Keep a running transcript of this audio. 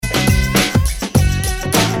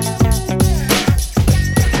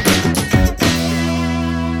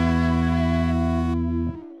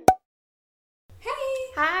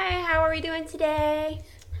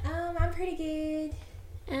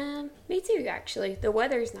Me too, actually. The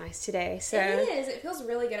weather's nice today, so... It is. It feels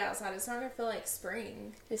really good outside. It's starting to feel like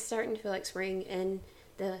spring. It's starting to feel like spring, and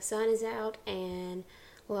the sun is out, and,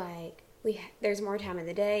 like, there's more time in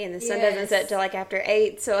the day, and the sun doesn't set till, like, after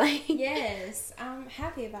 8, so, like... Yes, I'm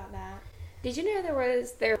happy about that. Did you know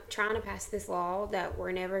they're trying to pass this law that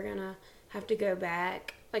we're never gonna have to go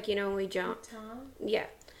back? Like, you know, when we jump... Time? Yeah.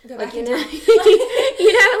 Go like, back you in know, time.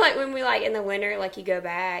 you know, like when we, like, in the winter, like, you go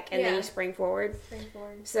back and then you spring forward. Spring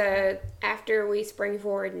forward. So, after we spring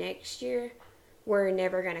forward next year, we're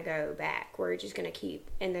never going to go back. We're just going to keep,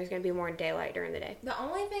 and there's going to be more daylight during the day. The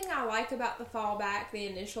only thing I like about the fallback, the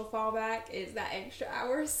initial fallback, is that extra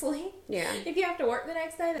hour of sleep. Yeah. If you have to work the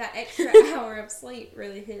next day, that extra hour of sleep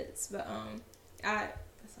really hits. But,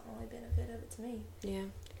 that's the only benefit of it to me. Yeah.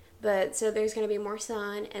 But, so there's going to be more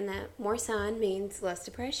sun, and that more sun means less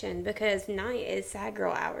depression, because night is sad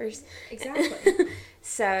girl hours. Exactly.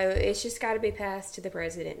 So, it's just got to be passed to the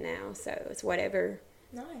president now. So, it's whatever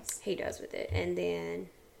he does with it. And then,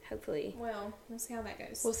 hopefully... Well, we'll see how that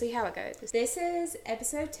goes. We'll see how it goes. This is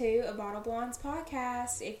episode 2 of Bottle Blondes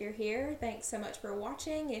podcast. If you're here, thanks so much for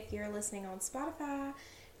watching. If you're listening on Spotify,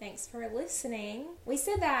 thanks for listening. We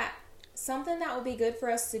said that something that would be good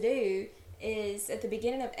for us to do is at the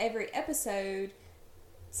beginning of every episode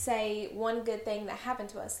say one good thing that happened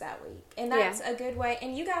to us that week. And that's a good way.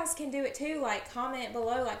 And you guys can do it too. Like, comment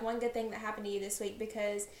below, like, one good thing that happened to you this week.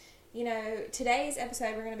 Because, you know, today's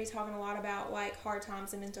episode, we're going to be talking a lot about, like, hard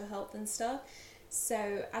times and mental health and stuff.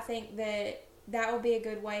 So I think that would be a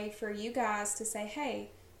good way for you guys to say, hey,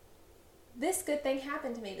 this good thing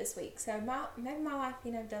happened to me this week. So maybe my life,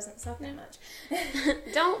 you know, doesn't suck that much.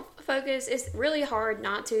 Don't focus. It's really hard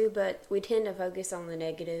not to, but we tend to focus on the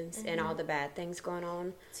negatives and all the bad things going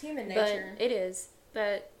on. It's human nature. But it is.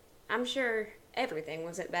 But I'm sure everything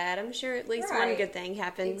wasn't bad. I'm sure at least one good thing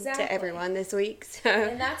happened to everyone this week. So.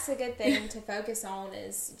 And that's a good thing to focus on,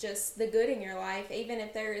 is just the good in your life. Even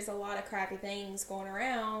if there is a lot of crappy things going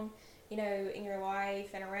around, you know, in your life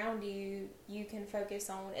and around you, you can focus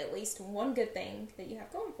on at least one good thing that you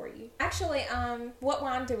have going for you. Actually, what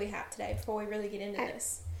wine do we have today before we really get into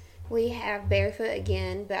this? We have Barefoot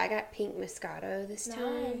again, but I got pink Moscato this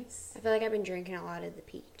time. Nice. I feel like I've been drinking a lot of the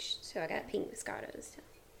peach, so I got pink Moscato this time.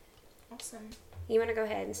 Awesome. You want to go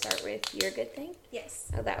ahead and start with your good thing?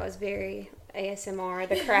 Yes. Oh, that was very ASMR,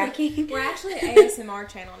 the cracking. We're actually an ASMR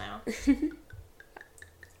channel now.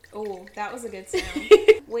 Oh, that was a good sound.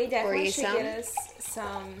 We definitely should get us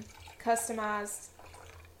some customized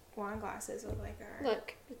wine glasses with like our...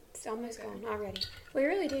 Look, it's almost gone already. We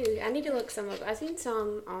really do. I need to look some up. I've seen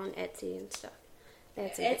some on Etsy and stuff.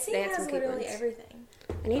 Etsy has literally everything.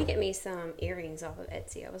 I need to get me some earrings off of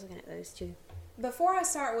Etsy. I was looking at those too. Before I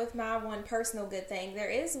start with my one personal good thing, there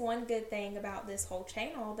is one good thing about this whole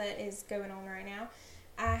channel that is going on right now.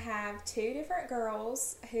 I have 2 different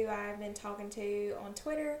girls who I've been talking to on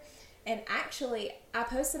Twitter. And actually, I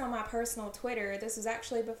posted on my personal Twitter. This was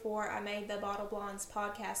actually before I made the Bottle Blondes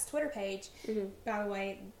podcast Twitter page. Mm-hmm. By the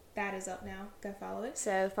way, that is up now. Go follow it.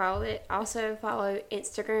 So follow it. Also follow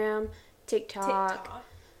Instagram, TikTok.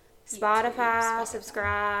 Spotify,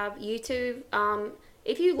 subscribe, YouTube.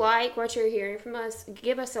 If you like what you're hearing from us,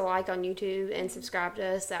 give us a like on YouTube and subscribe to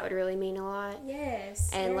us. That would really mean a lot. Yes.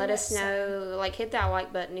 And let us know, like, hit that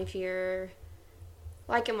like button if you're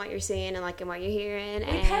liking what you're seeing and liking what you're hearing.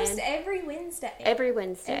 We post every Wednesday. Every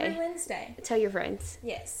Wednesday. Every Wednesday. Tell your friends.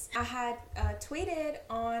 Yes. I had tweeted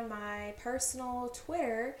on my personal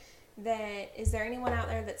Twitter that, is there anyone out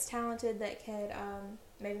there that's talented that could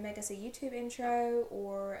maybe make us a YouTube intro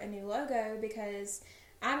or a new logo? Because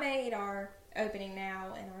I made our opening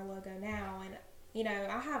now and our logo now, and you know,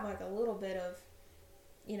 I have like a little bit of,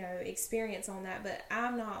 you know, experience on that, but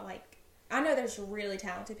I'm not like, I know there's really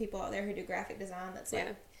talented people out there who do graphic design that's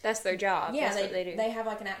like, that's their job. Yeah, that's what they do. They have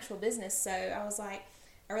like an actual business. So I was like,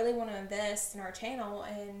 I really want to invest in our channel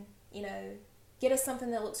and, you know, get us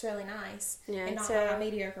something that looks really nice and not my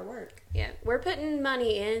mediocre work. Yeah, we're putting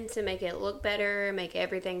money in to make it look better, make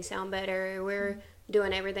everything sound better. We're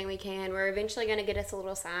doing everything we can. We're eventually going to get us a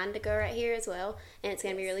little sign to go right here as well, and it's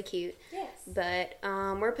going to be really cute. Yes. But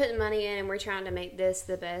we're putting money in, and we're trying to make this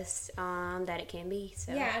the best that it can be.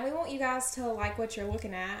 So. Yeah, and we want you guys to like what you're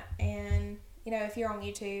looking at, and, you know, if you're on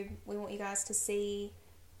YouTube, we want you guys to see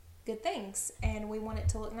good things, and we want it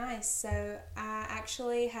to look nice. So I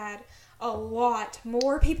actually had a lot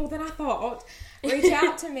more people than I thought reach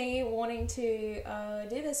out to me wanting to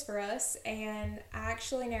do this for us, and I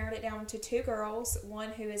actually narrowed it down to 2 girls,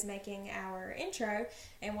 one who is making our intro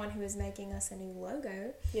and one who is making us a new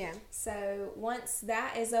logo. Yeah. So once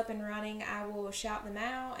that is up and running, I will shout them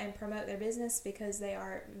out and promote their business because they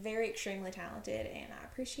are very extremely talented, and I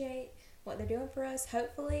appreciate what they're doing for us.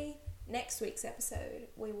 Hopefully, next week's episode,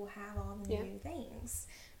 we will have all the new things,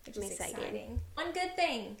 which is exciting. One good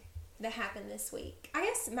thing that happened this week. I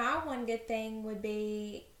guess my one good thing would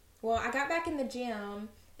be, well, I got back in the gym,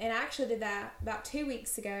 and I actually did that about 2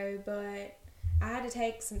 weeks ago, but I had to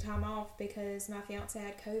take some time off because my fiance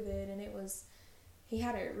had COVID, and he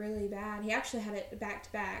had it really bad. He actually had it back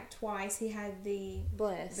to back twice. He had the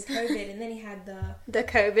COVID, and then he had the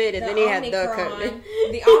COVID, and then he had the COVID.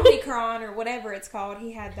 The Omicron, or whatever it's called.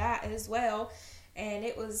 He had that as well, and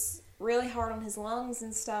it was really hard on his lungs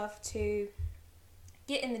and stuff to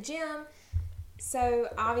get in the gym. So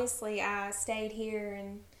obviously I stayed here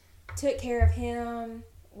and took care of him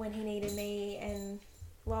when he needed me, and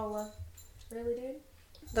Lola really did.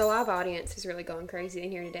 The live audience is really going crazy in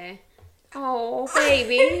here today. Oh,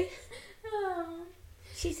 baby.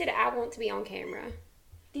 She said, I want to be on camera.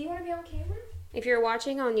 Do you want to be on camera? If you're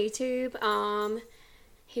watching on YouTube,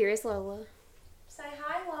 here is Lola. Say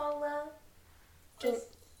hi, Lola.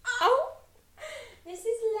 Oh! This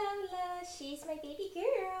is Lola. She's my baby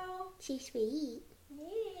girl. She's sweet.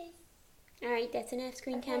 Yes. Alright, that's enough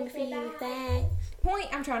screen time for you with bye. that. Point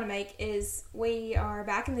I'm trying to make is we are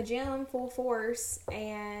back in the gym full force,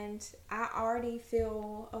 and I already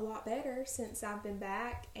feel a lot better since I've been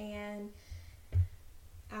back, and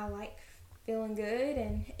I like feeling good.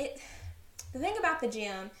 And the thing about the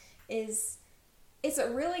gym is it's a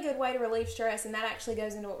really good way to relieve stress, and that actually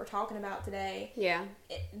goes into what we're talking about today. Yeah.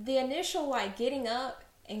 The initial getting up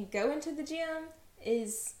and going to the gym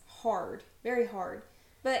is hard, very hard.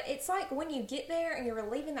 But it's like when you get there and you're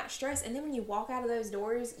relieving that stress, and then when you walk out of those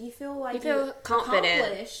doors, you feel like you're confident.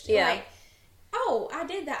 Accomplished. Yeah. Like, oh, I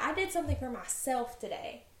did that. I did something for myself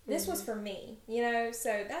today. This was for me,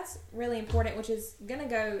 So that's really important, which is going to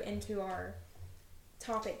go into our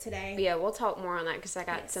topic today. Yeah, we'll talk more on that because I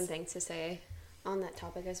got some things to say on that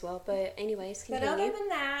topic as well. But anyways, continue. But other than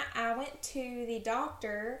that, I went to the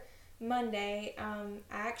doctor Monday. I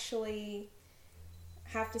actually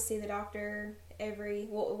have to see the doctor it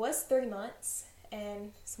was 3 months,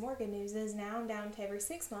 and some more good news is now I'm down to every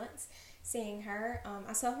 6 months seeing her.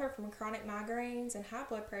 I suffer from chronic migraines and high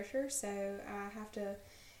blood pressure, so I have to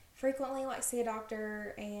frequently see a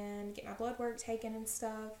doctor and get my blood work taken and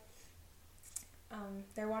stuff.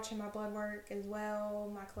 They're watching my blood work as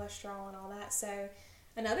well, my cholesterol and all that. So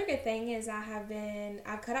another good thing is I've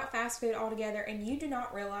cut out fast food altogether, and you do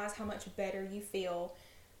not realize how much better you feel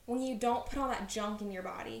when you don't put all that junk in your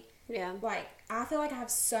body. Yeah. I feel like I have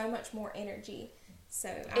so much more energy. So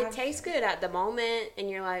it tastes good at the moment, and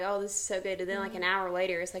you're like, oh, this is so good. And then, an hour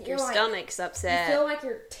later, it's like your stomach's upset. You feel like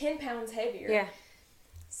you're 10 pounds heavier. Yeah.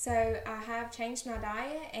 So I have changed my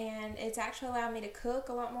diet, and it's actually allowed me to cook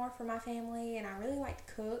a lot more for my family, and I really like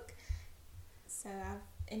to cook. So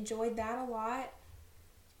I've enjoyed that a lot.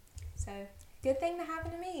 So good thing that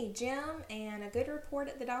happened to me. Gym and a good report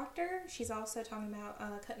at the doctor. She's also talking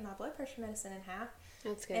about cutting my blood pressure medicine in half.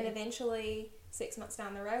 That's good. And eventually, 6 months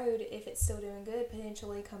down the road, if it's still doing good,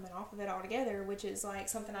 potentially coming off of it altogether, which is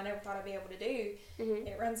something I never thought I'd be able to do. Mm-hmm.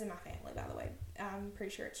 It runs in my family, by the way. I'm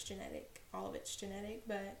pretty sure it's genetic. All of it's genetic,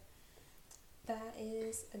 but that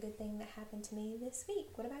is a good thing that happened to me this week.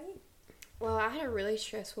 What about you? Well, I had a really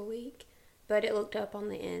stressful week, but it looked up on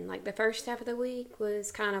the end. The first half of the week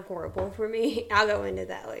was kind of horrible for me. I'll go into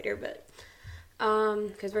that later, but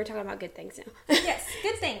because we're talking about good things now. Yes,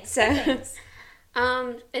 good things. Good things.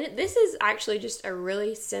 And this is actually just a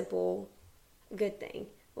really simple good thing.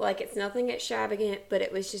 It's nothing extravagant, but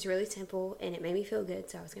it was just really simple, and it made me feel good,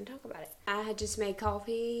 so I was going to talk about it. I had just made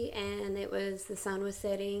coffee, and the sun was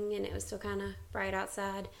setting, and it was still kind of bright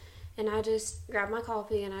outside, and I just grabbed my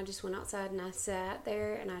coffee, and I just went outside, and I sat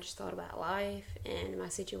there, and I just thought about life and my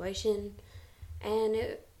situation, and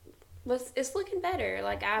it's looking better.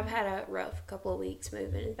 I've had a rough couple of weeks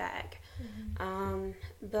moving back,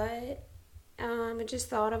 but I just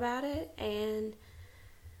thought about it, and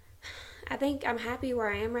I think I'm happy where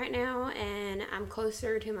I am right now, and I'm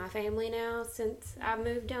closer to my family now since I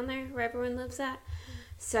moved down there where everyone lives at.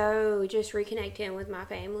 So just reconnecting with my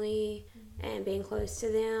family and being close to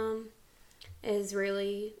them has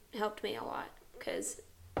really helped me a lot, because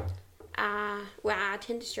I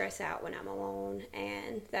tend to stress out when I'm alone,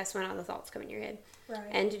 and that's when all the thoughts come in your head. Right.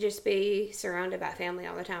 And to just be surrounded by family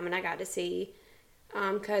all the time, and I got to see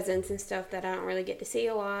cousins and stuff that I don't really get to see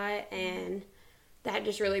a lot, and that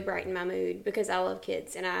just really brightened my mood, because I love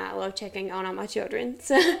kids and I love checking on all my children.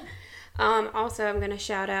 So, also, I'm going to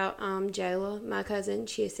shout out Jayla, my cousin.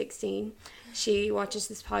 She is 16. She watches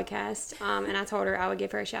this podcast, and I told her I would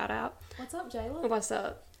give her a shout out. What's up, Jayla? What's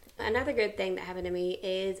up? Another good thing that happened to me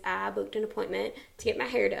is I booked an appointment to get my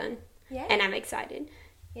hair done. Yay. And I'm excited.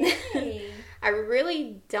 Yay. I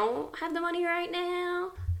really don't have the money right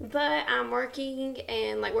now, but I'm working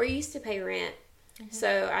and like we're used to pay rent.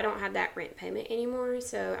 So I don't have that rent payment anymore.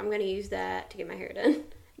 So I'm going to use that to get my hair done,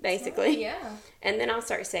 basically. Yeah. And then I'll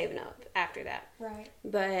start saving up after that. Right.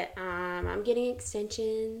 But I'm getting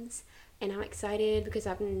extensions, and I'm excited because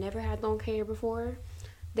I've never had long hair before.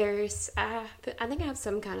 I think I have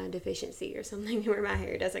some kind of deficiency or something where my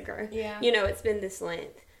hair doesn't grow. Yeah. It's been this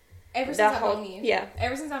length. Ever since I've known you. Yeah.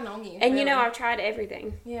 Ever since I've known you. And really. I've tried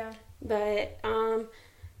everything. Yeah. But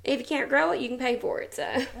if you can't grow it, you can pay for it. So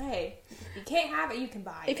hey, if you can't have it, you can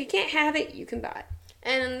buy it. If you can't have it, you can buy it.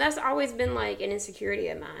 And that's always been like an insecurity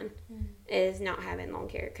of mine, is not having long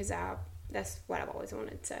hair, because that's what I've always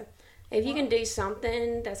wanted. So if you can do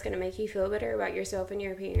something that's going to make you feel better about yourself and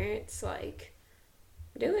your appearance, like,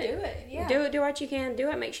 do it. Do it, yeah. Do what you can. Do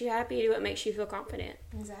what makes you happy. Do what makes you feel confident.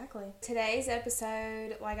 Exactly. Today's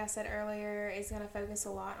episode, like I said earlier, is going to focus a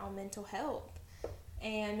lot on mental health.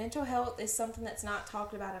 And mental health is something that's not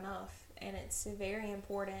talked about enough, and it's very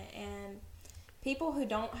important. And people who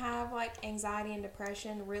don't have like anxiety and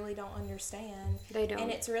depression really don't understand. They don't.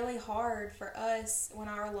 And it's really hard for us when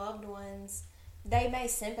our loved ones, they may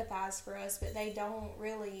sympathize for us, but they don't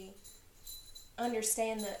really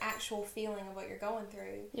understand the actual feeling of what you're going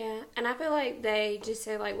through. Yeah, and I feel like they just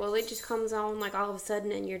say like, well, it just comes on like all of a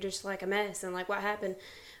sudden and you're just like a mess, and like, what happened?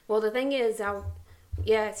 Well, the thing is,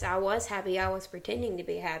 I was happy. I was pretending to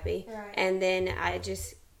be happy. Right. And then I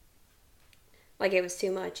just, like, it was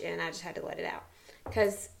too much, and I just had to let it out.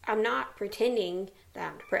 Because I'm not pretending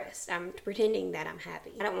that I'm depressed. I'm pretending that I'm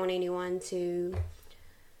happy. I don't want anyone to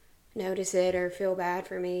notice it or feel bad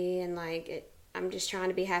for me, and like, I'm just trying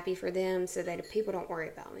to be happy for them so that people don't worry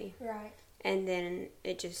about me. Right. And then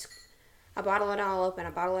I bottle it all up, and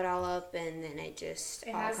then it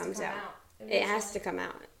all comes out. It has to come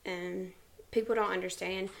out. And people don't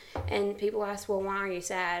understand. And people ask, well, why are you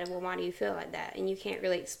sad? Well, why do you feel like that? And you can't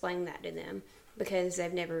really explain that to them because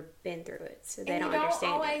they've never been through it. So they don't understand. You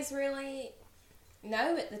don't always really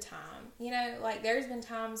know at the time. Like there's been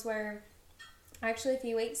times where, actually a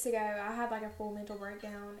few weeks ago, I had like a full mental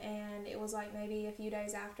breakdown, and it was like maybe a few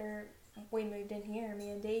days after we moved in here, me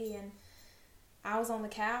and Dee, and I was on the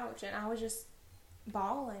couch and I was just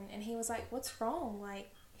bawling, and he was like, what's wrong? Like,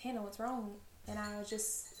 Hannah, what's wrong? And I was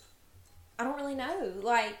just, I don't really know.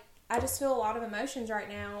 Like, I just feel a lot of emotions right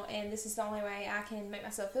now, and this is the only way I can make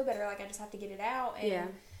myself feel better. Like, I just have to get it out,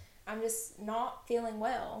 and I'm just not feeling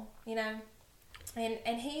well,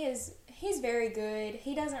 And he's very good.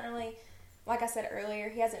 He doesn't really, like I said earlier,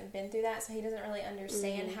 he hasn't been through that, so he doesn't really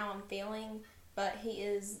understand how I'm feeling, but he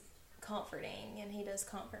is comforting, and he does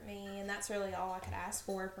comfort me, and that's really all I could ask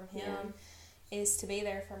for from him, is to be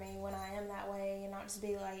there for me when I am that way, and not just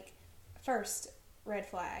be like, first, red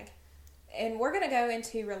flag. And we're going to go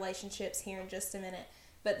into relationships here in just a minute,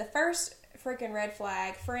 but the first freaking red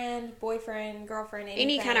flag, friend, boyfriend, girlfriend, anything,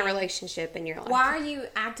 any kind of relationship in your life. Why are you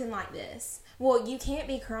acting like this? Well, you can't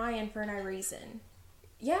be crying for no reason.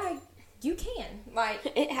 Yeah, you can. Like,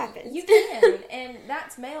 it happens. You can. And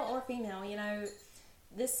that's male or female,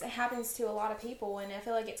 This happens to a lot of people, and I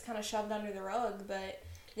feel like it's kind of shoved under the rug, but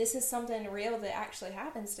this is something real that actually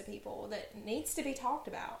happens to people that needs to be talked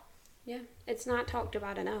about. Yeah, it's not talked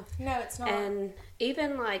about enough. No, it's not. And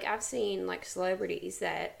even, like, I've seen, like, celebrities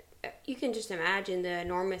that you can just imagine the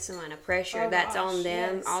enormous amount of pressure that's on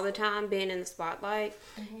them all the time, being in the spotlight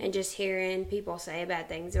and just hearing people say bad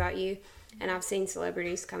things about you. And I've seen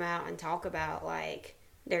celebrities come out and talk about, like,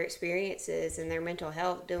 their experiences and their mental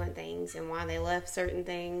health doing things and why they left certain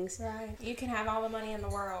things. Right. You can have all the money in the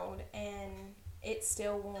world and it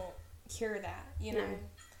still won't cure that, No.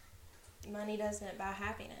 Money doesn't buy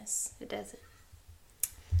happiness. It doesn't.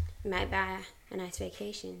 It might buy a nice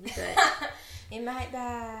vacation, but it might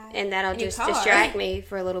buy and that'll just distract me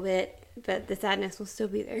for a little bit, but the sadness will still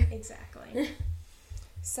be there. Exactly.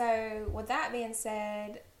 So, with that being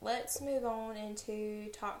said, let's move on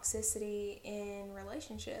into toxicity in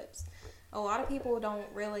relationships. A lot of people don't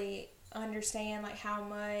really understand like how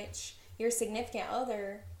much your significant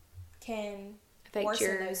other can affect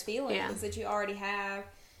worsen those feelings that you already have.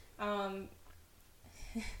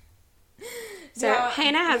 So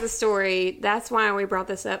Hannah has a story. That's why we brought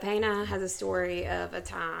this up. Hannah has a story of a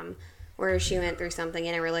time where she went through something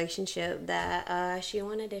in a relationship that she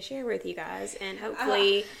wanted to share with you guys, and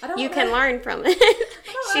hopefully you can learn from it.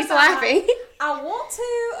 She's laughing. I want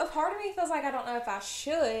to. A part of me feels like I don't know if I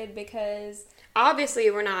should, because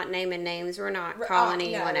obviously we're not naming names. We're not calling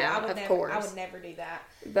anyone out, of course. I would never do that.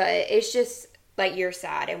 But it's just like your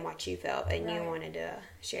side and what you felt, and you wanted to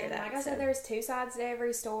share that. Like I said, there's two sides to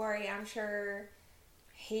every story. I'm sure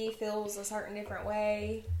he feels a certain different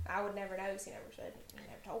way. I would never know because he never said, he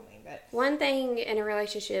never told me. But one thing in a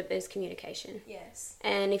relationship is communication. Yes.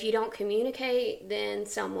 And if you don't communicate, then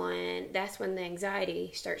that's when the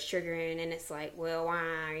anxiety starts triggering, and it's like, well,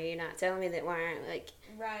 why are you not telling me that? Why aren't, like,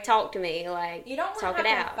 right. Talk to me, like, you don't talk want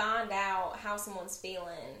it to out. find out how someone's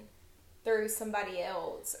feeling through somebody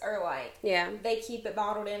else, or like, yeah, they keep it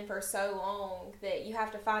bottled in for so long that you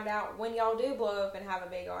have to find out when y'all do blow up and have a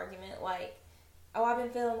big argument, like, oh, I've been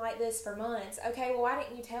feeling like this for months. Okay, well, why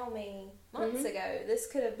didn't you tell me months ago? This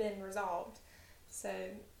could have been resolved. So,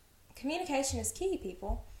 communication is key,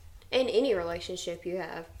 people. In any relationship you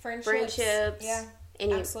have. Friendships. Yeah,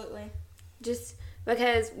 absolutely. Just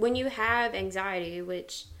because when you have anxiety,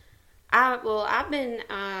 which I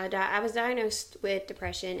was diagnosed with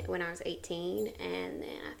depression when I was 18, and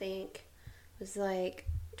then I think it was like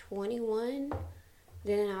 21.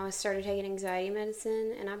 Then I started taking anxiety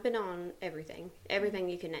medicine, and I've been on everything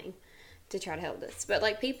you can name to try to help this. But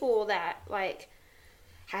like people that like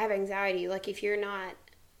have anxiety, like if you're not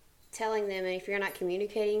telling them and if you're not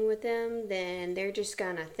communicating with them, then they're just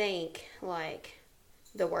gonna think like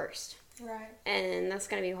the worst. Right. And that's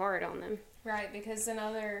gonna be hard on them. Right, because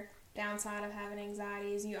another downside of having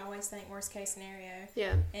anxiety is you always think worst case scenario.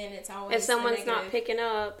 Yeah. And it's always if someone's not picking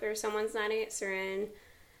up or someone's not answering,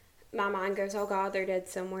 my mind goes, oh God, they're dead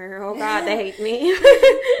somewhere. Oh God, they hate me.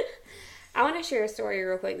 I want to share a story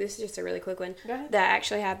real quick. This is just a really quick one. Go ahead. That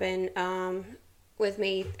actually happened with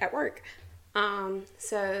me at work.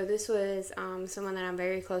 So this was someone that I'm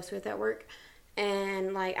very close with at work.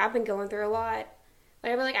 And like I've been going through a lot.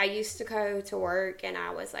 Like I used to go to work and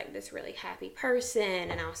I was like this really happy person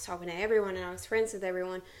and I was talking to everyone and I was friends with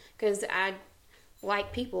everyone because I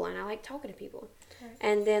like people and I like talking to people. Right.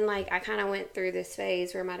 And then like I kind of went through this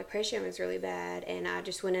phase where my depression was really bad and I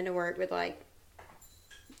just went into work with like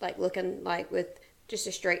looking like with just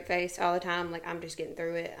a straight face all the time. Like I'm just getting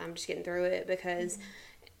through it because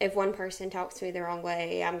if one person talks to me the wrong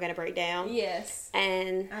way, I'm going to break down. Yes.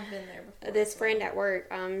 And I've been there before. This friend at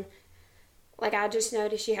work, like I just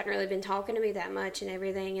noticed she hadn't really been talking to me that much and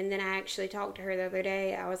everything. And then I actually talked to her the other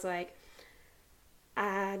day. I was like,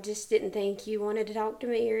 I just didn't think you wanted to talk to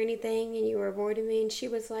me or anything and you were avoiding me. And she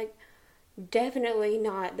was like, definitely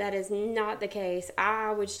not. That is not the case.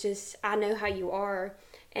 I know how you are.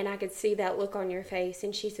 And I could see that look on your face.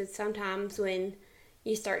 And she said sometimes when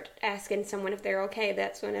you start asking someone if they're okay,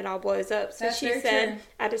 that's when it all blows up. So she said, true.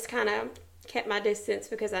 I just kind of kept my distance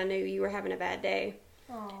because I knew you were having a bad day.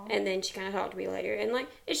 Aww. And then she kind of talked to me later. And like,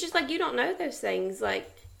 it's just like you don't know those things. Like,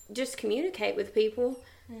 just communicate with people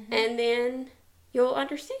and then you'll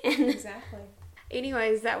understand. Exactly.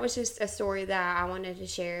 Anyways, that was just a story that I wanted to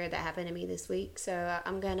share that happened to me this week. So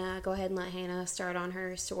I'm going to go ahead and let Hannah start on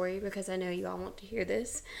her story because I know you all want to hear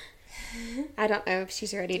this. I don't know if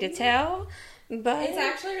she's ready to tell, but it's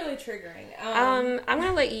actually really triggering. I'm going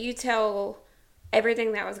to let you tell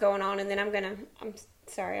everything that was going on, and then I'm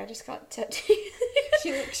sorry, I just got touched.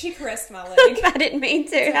 She caressed my leg. I didn't mean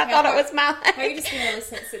to. Okay. I thought it was my leg. Are you just being really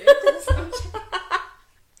sensitive to the subject?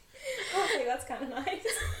 Okay, that's kind of nice.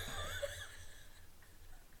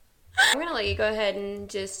 I'm going to let you go ahead and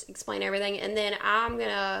just explain everything, and then I'm going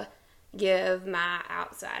to give my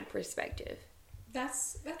outside perspective.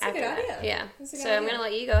 That's a good idea. Yeah. So I'm going to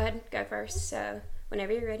let you go ahead and go first. So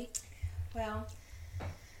whenever you're ready. Well,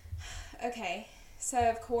 okay. So,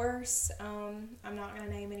 of course, I'm not going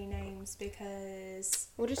to name any names because...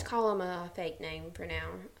 We'll just call him a fake name for now.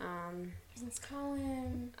 Let's call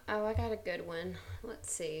him... Oh, I got a good one.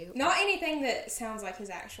 Let's see. Not anything that sounds like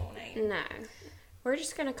his actual name. No. We're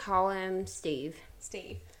just going to call him Steve.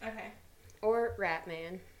 Steve. Okay. Or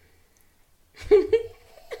Ratman.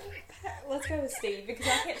 Let's go with Steve because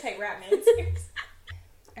I can't take Ratman seriously.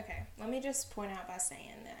 Okay. Let me just point out by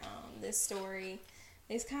saying that this story...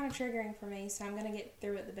 It's kind of triggering for me, so I'm going to get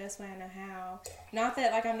through it the best way I know how. Not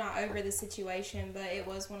that, like, I'm not over the situation, but it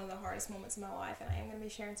was one of the hardest moments of my life, and I am going to be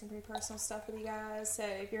sharing some pretty personal stuff with you guys, so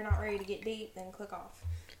if you're not ready to get deep, then click off.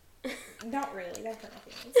 Not really. That's hurt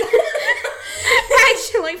my feelings.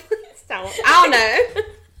 Actually, please don't. I don't know.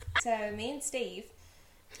 So, me and Steve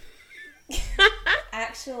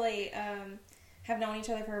actually have known each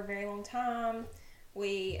other for a very long time.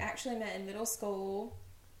 We actually met in middle school.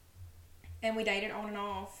 And we dated on and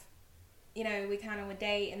off. You know, we kind of would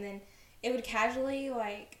date, and then it would casually,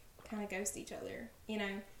 like, kind of ghost each other, you know.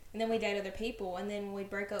 And then we date other people, and then when we'd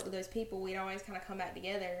break up with those people, we'd always kind of come back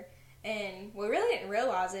together. And we really didn't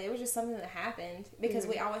realize it. It was just something that happened because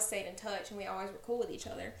we always stayed in touch, and we always were cool with each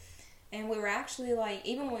other. And we were actually, like,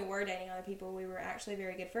 even when we were dating other people, we were actually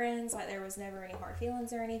very good friends. Like, there was never any hard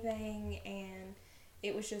feelings or anything, and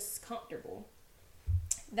it was just comfortable.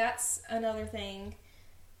 that's another thing,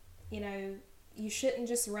 you shouldn't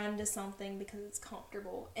just run to something because it's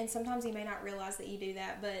comfortable. And sometimes you may not realize that you do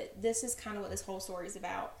that, but this is kind of what this whole story is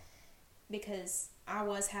about, because I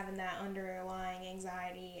was having that underlying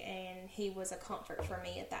anxiety, and he was a comfort for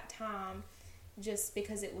me at that time just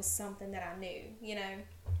because it was something that I knew,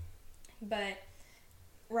 But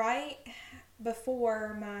right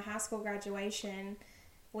before my high school graduation,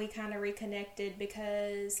 we kind of reconnected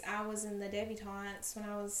because I was in the debutantes when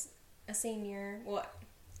I was a senior. Well,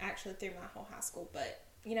 actually through my whole high school, but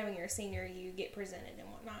when you're a senior, you get presented and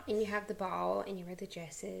whatnot. And you have the ball, and you wear the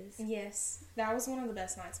dresses. Yes. That was one of the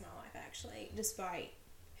best nights of my life, actually, despite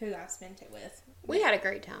who I spent it with. We had a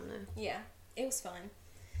great time, though. Yeah, it was fun.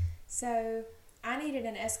 So, I needed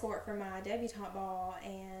an escort for my debutante ball,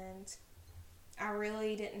 and I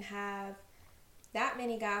really didn't have that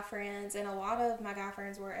many guy friends, and a lot of my guy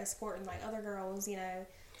friends were escorting, like, other girls,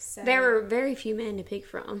 So, there were very few men to pick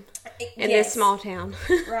from in this small town.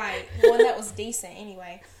 Right. One that was decent,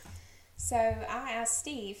 anyway. So, I asked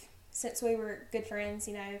Steve, since we were good friends,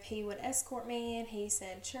 if he would escort me, and he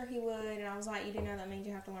said, sure he would, and I was like, you do know that means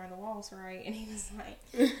you have to learn the waltz, right? And he was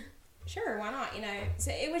like, sure, why not,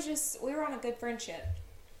 So, it was just, we were on a good friendship.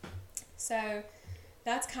 So,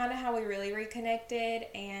 that's kind of how we really reconnected,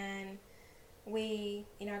 and we,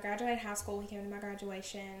 I graduated high school. He came to my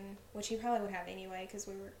graduation, which he probably would have anyway because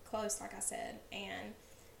we were close, like I said. And,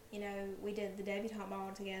 we did the debutante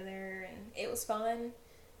ball together, and it was fun.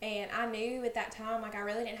 And I knew at that time, like, I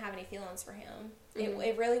really didn't have any feelings for him. Mm-hmm.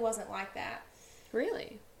 It really wasn't like that.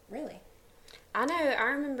 Really? Really. I know. I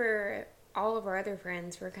remember all of our other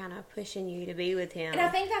friends were kind of pushing you to be with him. And I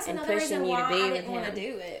think that's another reason why I didn't want to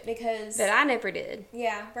do it, because... But I never did.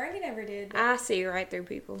 Yeah, Brandy never did. I see right through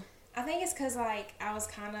people. I think it's because, like, I was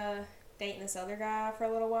kind of dating this other guy for a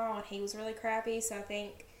little while, and he was really crappy, so I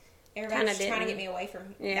think everybody was trying to get me away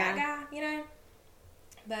from that guy,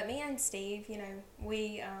 But me and Steve,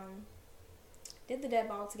 we did the dead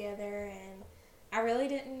ball together, and I really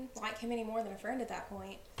didn't like him any more than a friend at that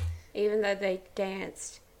point. Even though they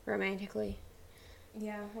danced romantically.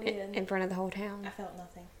 Yeah, we did. In front of the whole town. I felt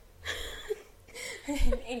nothing.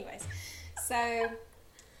 Anyways, so...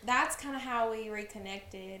 that's kind of how we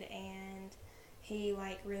reconnected, and he,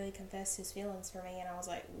 like, really confessed his feelings for me, and I was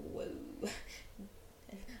like, whoa.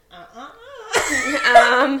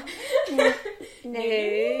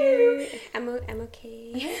 No. I'm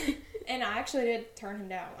okay. And I actually did turn him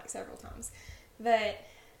down, like, several times. But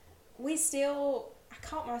I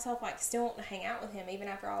caught myself, like, still wanting to hang out with him, even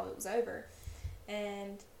after all of it was over.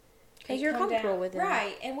 And... because you're comfortable with him.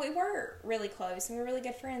 Right, and we were really close, and we were really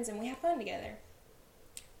good friends, and we had fun together.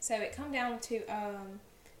 So it come down to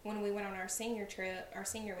when we went on our senior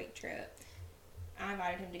week trip, I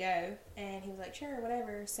invited him to go, and he was like, sure,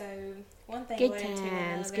 whatever. So one thing led into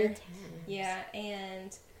another. Good times. Yeah,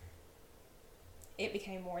 and it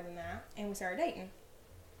became more than that, and we started dating.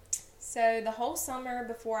 So the whole summer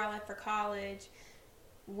before I left for college,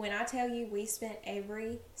 when I tell you we spent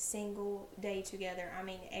every single day together, I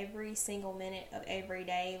mean every single minute of every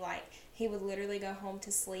day, like he would literally go home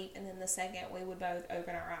to sleep, and then the second we would both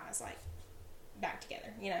open our eyes, like back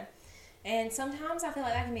together, And sometimes I feel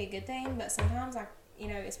like that can be a good thing, but sometimes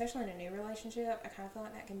especially in a new relationship, I kind of feel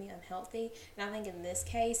like that can be unhealthy. And I think in this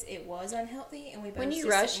case, it was unhealthy, and we both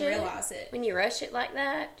didn't realize it. When you rush it like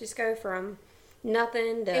that, just go from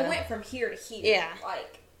nothing to... It went from here to here. Yeah.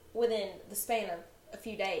 Like, within the span of a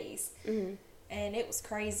few days. Mm-hmm. And it was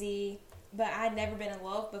crazy, but I'd never been in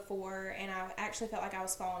love before, and I actually felt like I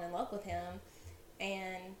was falling in love with him,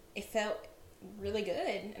 and it felt really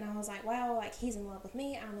good. And I was like, wow, like, he's in love with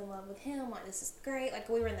me, I'm in love with him, like, this is great. Like,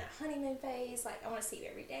 we were in that honeymoon phase, like, I want to see you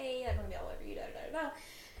every day, I want to be all over you,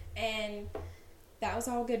 and that was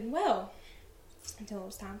all good and well until it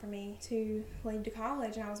was time for me to leave to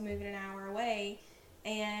college, and I was moving an hour away.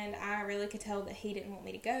 And I really could tell that he didn't want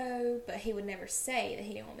me to go, but he would never say that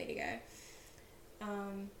he didn't want me to go.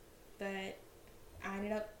 But I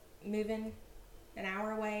ended up moving an hour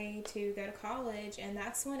away to go to college, and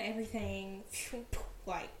that's when everything,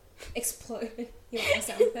 like, exploded. You like my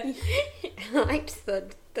sound effect? I liked the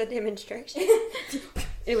demonstration.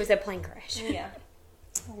 It was a plane crash. Yeah.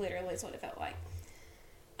 Literally is what it felt like.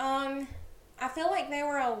 I feel like there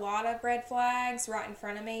were a lot of red flags right in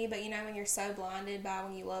front of me, but when you're so blinded by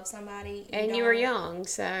when you love somebody. And you were young,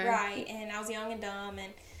 so. Right, and I was young and dumb,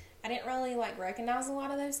 and I didn't really, like, recognize a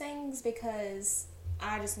lot of those things because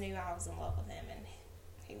I just knew I was in love with him, and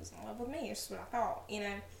he was in love with me. It's just what I thought,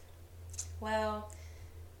 Well,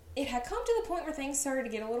 it had come to the point where things started to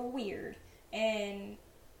get a little weird, and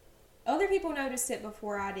other people noticed it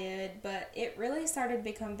before I did, but it really started to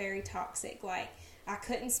become very toxic. Like, I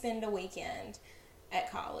couldn't spend a weekend at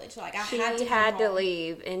college. Like, I She had to had come to home.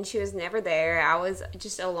 leave, and she was never there. I was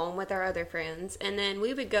just alone with our other friends, and then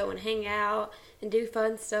we would go and hang out and do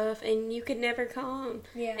fun stuff, and you could never come.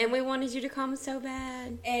 Yeah. And we wanted you to come so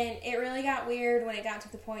bad. And it really got weird when it got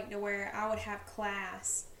to the point to where I would have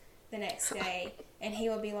class the next day, and he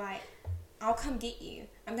would be like, I'll come get you.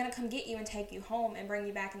 I'm going to come get you and take you home and bring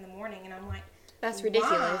you back in the morning. And I'm like, that's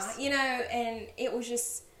ridiculous. Why? You know, and it was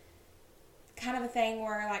just kind of a thing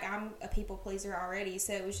where, like, I'm a people pleaser already,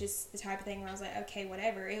 so it was just the type of thing where I was like, okay,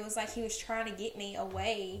 whatever. It was like he was trying to get me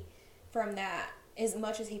away from that as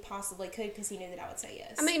much as he possibly could because he knew that I would say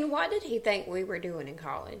yes. I mean, what did he think we were doing in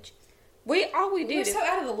college? All we were did so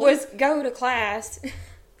out of the loop. was go to class,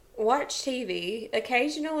 watch TV.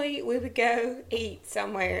 Occasionally, we would go eat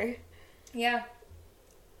somewhere. Yeah.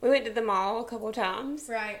 We went to the mall a couple of times.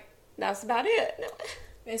 Right. That's about it.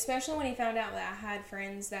 Especially when he found out that I had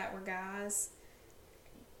friends that were guys.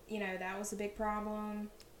 You know, that was a big problem.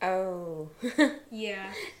 Oh.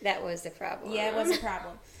 Yeah. That was the problem. Yeah, it was a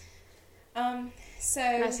problem. So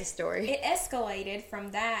that's the story. It escalated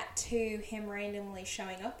from that to him randomly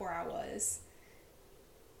showing up where I was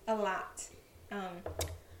a lot.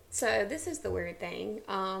 So this is the weird thing.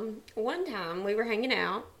 One time we were hanging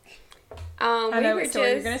out. I know what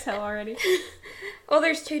story you're going to tell already. Well,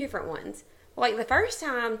 there's two different ones. Like, the first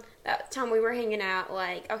time, that time we were hanging out,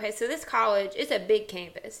 like, okay, so this college, it's a big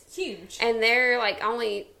campus. Huge. And there are, like,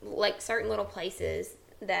 only, like, certain little places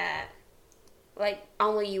that, like,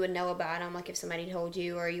 only you would know about them. Like, if somebody told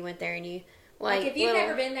you or you went there and you, like if you've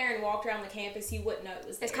never been there and walked around the campus, you wouldn't know it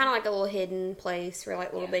was there. It's kind of like a little hidden place where,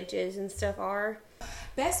 like, little Yeah. benches and stuff are.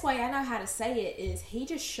 Best way I know how to say it is he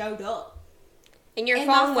just showed up. And your and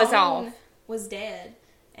phone my was off. Was dead.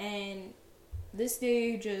 And this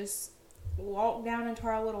dude just walked down into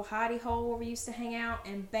our little hidey hole where we used to hang out,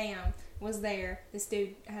 and bam, was there. This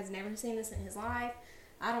dude has never seen this in his life.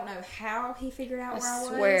 I don't know how he figured out where I was.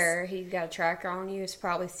 I swear he got a tracker on you. It's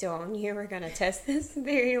probably still on you. We're going to test this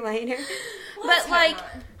very later. But, like,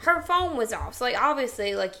 her phone was off. So, like,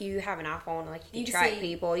 obviously, like, you have an iPhone. Like, you can track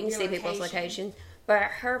people. You can see people's locations. But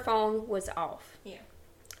her phone was off. Yeah.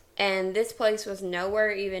 And this place was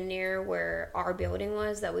nowhere even near where our building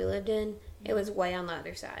was that we lived in. It was way on the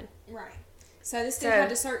other side. Right. So this dude had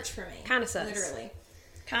to search for me. Kind of sucks. Literally.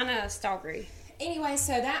 Kind of stalkery. Anyway,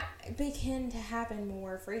 so that began to happen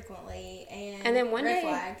more frequently, and then one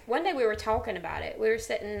flag. day we were talking about it. We were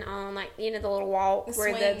sitting on, like, you know, the little walk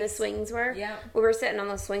where the swings were. Yeah. We were sitting on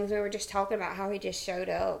the swings. We were just talking about how he just showed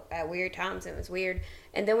up at weird times. It was weird.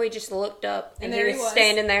 And then we just looked up, and he was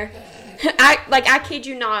standing there. I kid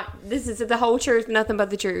you not. This is the whole truth, nothing but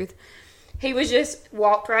the truth. He was just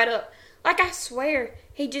walked right up. Like, I swear,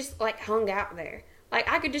 he just, like, hung out there.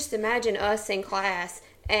 Like, I could just imagine us in class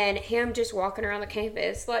and him just walking around the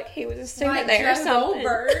campus like he was a student like there or something.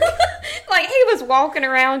 Goldberg. Like, he was walking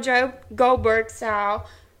around Joe Goldberg style,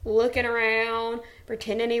 looking around,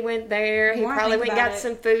 pretending he went there. He probably went and got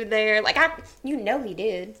some food there. Like, you know he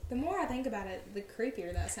did. The more I think about it, the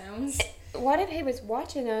creepier that sounds. What if he was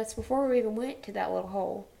watching us before we even went to that little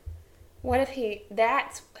hole? What if he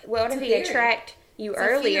attract you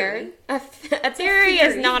earlier? A theory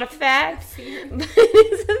is not a fact. But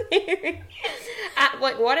it's a theory.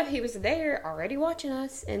 What if he was there already watching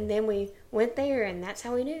us, and then we went there, and that's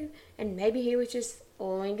how we knew? And maybe he was just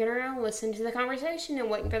lingering around, listening to the conversation, and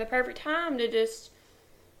waiting for the perfect time to just...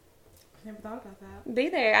 I never thought about that. Be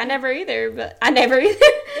there. I never either. I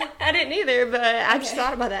didn't either, but I just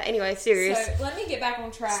thought about that. Anyway, serious. So, let me get back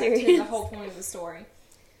on track to the whole point of the story.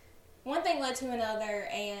 One thing led to another,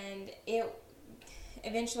 and it...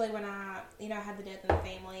 Eventually, when I had the death in the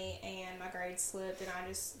family and my grades slipped and I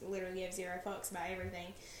just literally gave zero fucks about everything,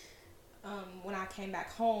 when I came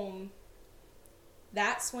back home,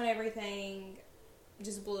 that's when everything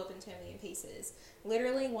just blew up into a million pieces.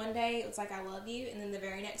 Literally, one day, it was like, I love you, and then the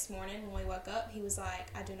very next morning when we woke up, he was like,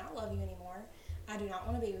 I do not love you anymore. I do not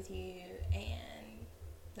want to be with you, and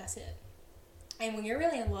that's it. And when you're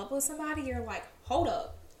really in love with somebody, you're like, hold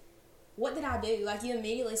up. What did I do? Like, you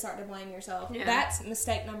immediately start to blame yourself. Yeah. That's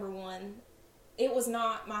mistake number one. It was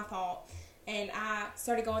not my fault. And I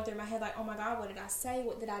started going through my head like, oh my God, what did I say?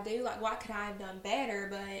 What did I do? Like, what could I have done better?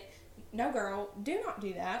 But no, girl, do not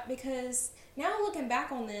do that. Because now looking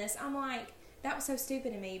back on this, I'm like, that was so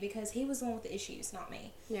stupid of me because he was the one with the issues, not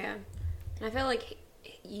me. Yeah. And I feel like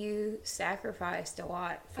you sacrificed a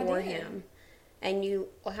lot for him. And you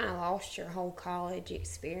kind of lost your whole college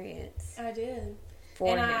experience. I did.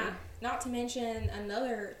 For him. Not to mention,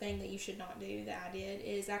 another thing that you should not do that I did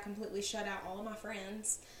is I completely shut out all of my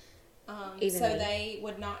friends. So they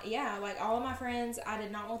would not, like all of my friends, I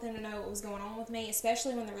did not want them to know what was going on with me,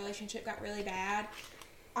 especially when the relationship got really bad.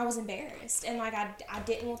 I was embarrassed, and like I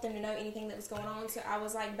didn't want them to know anything that was going on, so I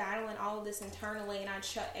was like battling all of this internally, and I'd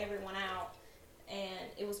shut everyone out, and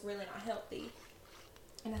it was really not healthy.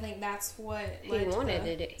 And I think that's what he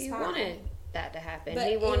wanted that to happen. But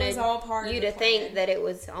he wanted it was all part you of the to plan. think that it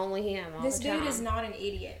was only him all this the time. Dude is not an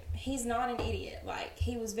idiot. He's not an idiot. Like,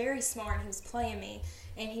 he was very smart. He was playing me,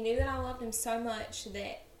 and he knew that I loved him so much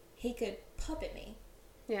that he could puppet me.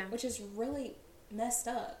 Yeah, which is really messed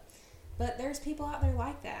up. But there's people out there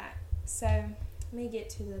like that. So let me get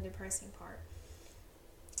to the depressing part.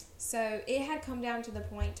 So it had come down to the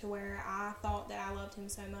point to where I thought that I loved him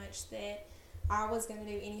so much that I was going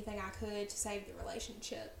to do anything I could to save the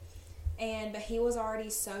relationship. But he was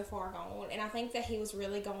already so far gone. And I think that he was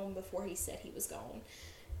really gone before he said he was gone.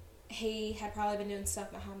 He had probably been doing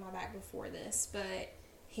stuff behind my back before this. But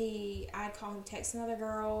I'd call him texting other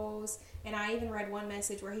girls. And I even read one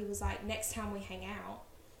message where he was like, next time we hang out.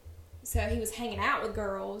 So he was hanging out with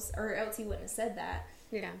girls, or else he wouldn't have said that.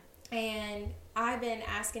 Yeah. And I've been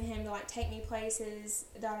asking him to, like, take me places,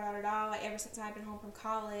 like, ever since I've been home from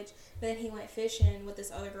college. But then he went fishing with this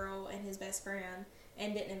other girl and his best friend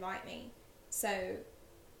and didn't invite me. So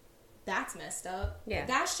that's messed up. Yeah.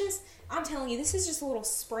 That's just, I'm telling you, this is just a little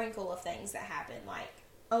sprinkle of things that happened. Like,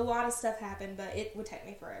 a lot of stuff happened, but it would take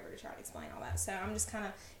me forever to try to explain all that. So I'm just kind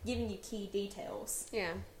of giving you key details.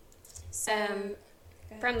 Yeah. So...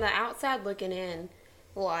 From the outside looking in,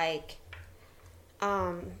 like,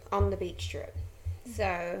 on the beach trip.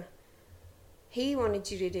 So, he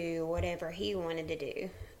wanted you to do whatever he wanted to do.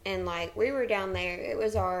 And, like, we were down there. It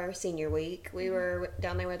was our senior week. We were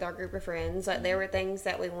down there with our group of friends. Like, there were things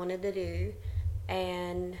that we wanted to do.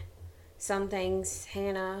 And some things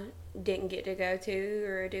Hannah didn't get to go to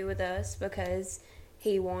or do with us because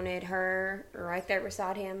he wanted her right there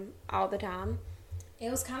beside him all the time. It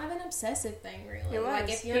was kind of an obsessive thing, really. It was. Like,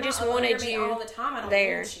 if you're he not just wanted under me you all the time, I don't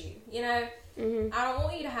there. want you. You know? Mm-hmm. I don't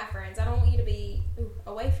want you to have friends. I don't want you to be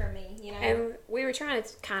away from me, you know? And we were trying to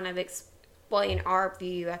kind of explain our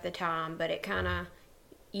view at the time, but it kind of,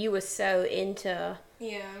 you was so into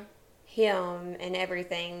him and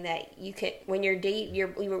everything that you could, when you're deep, you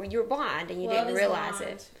were blind and you didn't realize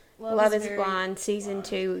blind. it. Love is Blind. Season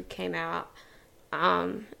 2 came out.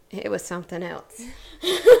 It was something else.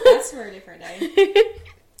 That's for a different day.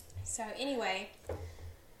 So anyway,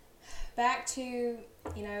 back to,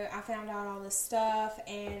 I found out all this stuff,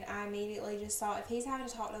 and I immediately just thought, if he's having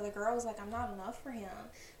to talk to other girls, like, I'm not enough for him.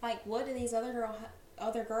 Like, what do these other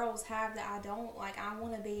girls have that I don't? Like, I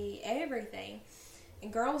want to be everything.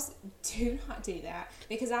 And girls do not do that,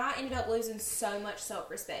 because I ended up losing so much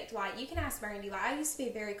self-respect. Like, you can ask Brandy, like, I used to be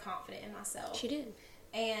very confident in myself. She did.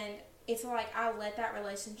 And it's like I let that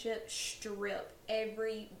relationship strip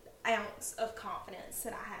every ounce of confidence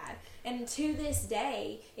that I had. And to this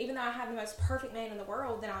day, even though I have the most perfect man in the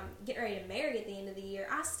world that I'm getting ready to marry at the end of the year,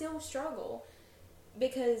 I still struggle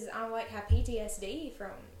because I like have PTSD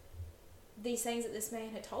from these things that this man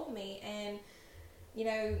had told me. And,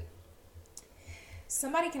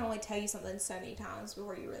 somebody can only tell you something so many times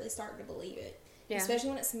before you really start to believe it. Yeah. Especially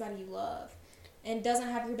when it's somebody you love and doesn't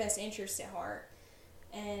have your best interest at heart.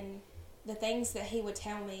 And the things that he would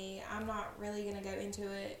tell me, I'm not really going to go into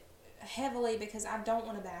it heavily because I don't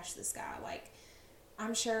want to bash this guy. Like,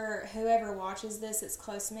 I'm sure whoever watches this that's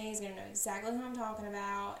close to me is going to know exactly who I'm talking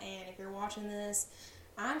about. And if you're watching this,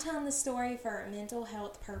 I'm telling this story for mental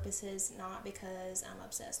health purposes, not because I'm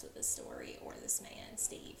obsessed with this story or this man,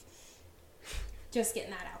 Steve. Just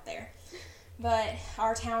getting that out there. But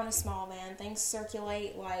our town is small, man. Things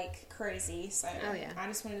circulate like crazy. So I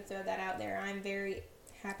just wanted to throw that out there. I'm very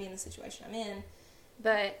happy in the situation I'm in.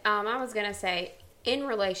 But I was going to say, in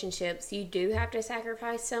relationships, you do have to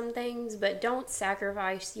sacrifice some things, but don't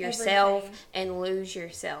sacrifice yourself and lose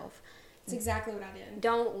yourself. That's exactly what I did.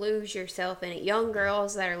 Don't lose yourself in it. Young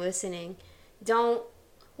girls that are listening, don't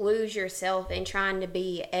lose yourself in trying to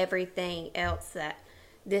be everything else that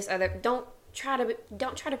this other... Don't try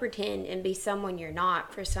to pretend and be someone you're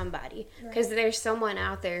not for somebody, because there's someone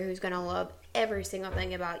out there who's going to love every single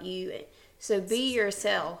thing about you. So be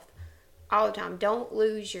yourself all the time. Don't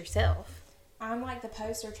lose yourself. I'm like the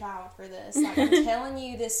poster child for this. Like, I'm telling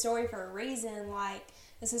you this story for a reason. Like,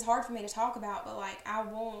 this is hard for me to talk about, but like, I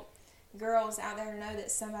want girls out there to know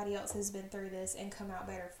that somebody else has been through this and come out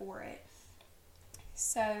better for it.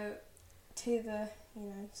 So, to the,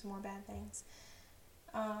 some more bad things.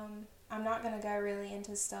 I'm not going to go really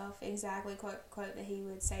into stuff exactly quote that he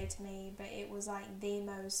would say to me, but it was like the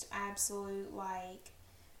most absolute, like,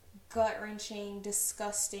 gut-wrenching,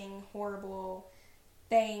 disgusting, horrible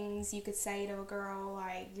things you could say to a girl,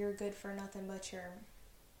 like, you're good for nothing but your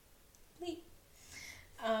bleep.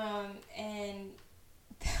 And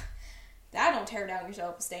that don't tear down your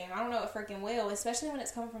self-esteem. I don't know what freaking will, especially when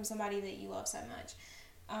it's coming from somebody that you love so much.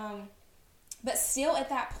 But still, at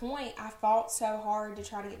that point, I fought so hard to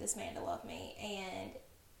try to get this man to love me, and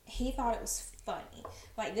he thought it was funny.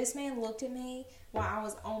 Like, this man looked at me while I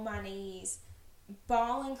was on my knees,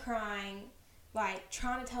 bawling, crying, like,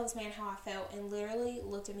 trying to tell this man how I felt, and literally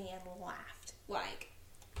looked at me and laughed. Like,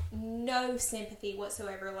 no sympathy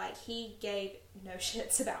whatsoever. Like, he gave no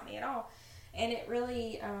shits about me at all. And it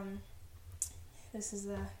really, this is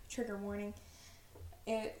a trigger warning,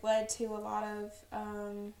 it led to a lot of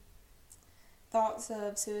thoughts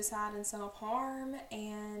of suicide and self-harm,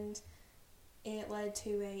 and it led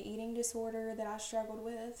to a eating disorder that I struggled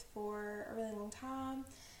with for a really long time,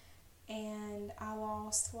 and I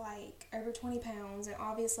lost like over 20 pounds, and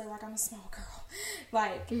obviously, like, I'm a small girl,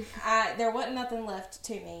 like, there wasn't nothing left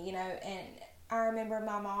to me, you know. And I remember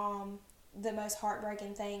my mom, the most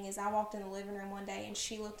heartbreaking thing is I walked in the living room one day and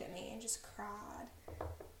she looked at me and just cried.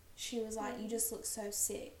 She was like, you just look so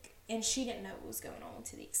sick, and she didn't know what was going on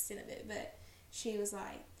to the extent of it, but she was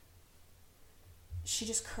like, she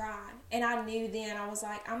just cried. And I knew then, I was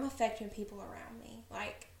like, I'm affecting people around me.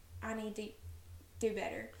 Like, I need to do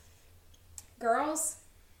better. Girls,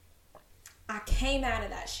 I came out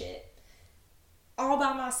of that shit all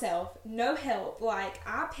by myself. No help. Like,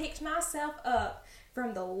 I picked myself up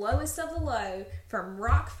from the lowest of the low, from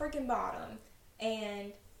rock freaking bottom.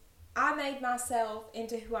 And I made myself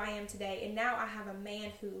into who I am today. And now I have a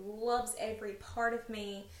man who loves every part of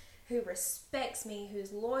me, who respects me,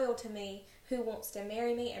 who's loyal to me, who wants to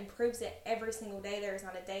marry me, and proves it every single day. There is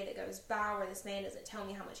not a day that goes by where this man doesn't tell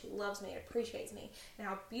me how much he loves me and appreciates me and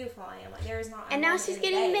how beautiful I am. Like, there is not. And now she's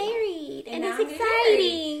getting married, and it's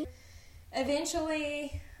exciting.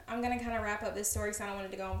 Eventually, I'm going to kind of wrap up this story because I don't want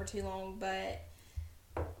it to go on for too long, but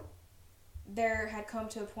there had come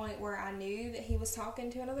to a point where I knew that he was talking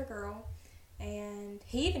to another girl, and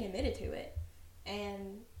he even admitted to it.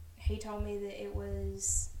 And he told me that it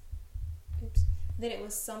was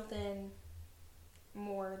something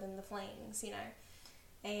more than the flings, you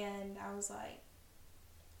know. And I was like,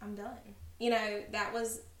 I'm done. You know, that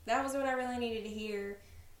was what I really needed to hear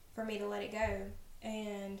for me to let it go.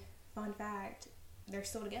 And fun fact, they're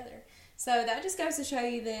still together. So that just goes to show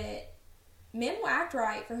you that men will act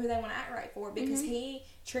right for who they want to act right for, because he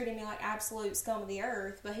treated me like absolute scum of the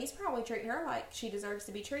earth, but he's probably treating her like she deserves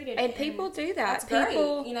to be treated. And people do that. That's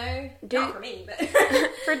People great, you know? Not for me, but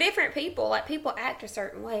for different people. Like, people act a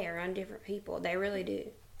certain way around different people. They really do.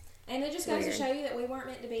 And it just goes to show you that we weren't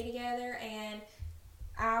meant to be together. And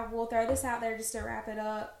I will throw this out there just to wrap it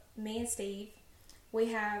up. Me and Steve,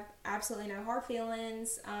 we have absolutely no hard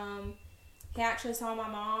feelings. He actually saw my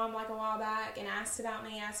mom like a while back and asked about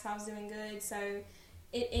me, asked if I was doing good. So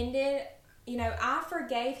it ended, you know, I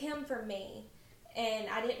forgave him for me, and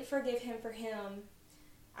I didn't forgive him for him.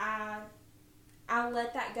 I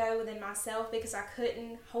let that go within myself because I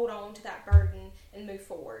couldn't hold on to that burden and move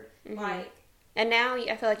forward. And now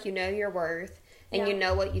I feel like you know your worth, and you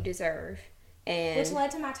know what you deserve. And which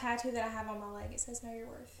led to my tattoo that I have on my leg. It says, know your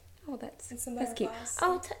worth. Oh, that's cute.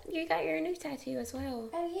 Oh, you got your new tattoo as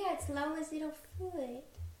well. Oh, yeah, it's Lola's little foot.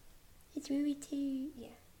 It's really cute. Yeah.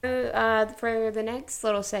 So, for the next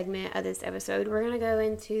little segment of this episode, we're going to go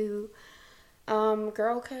into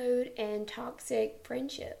girl code and toxic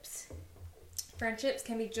friendships. Friendships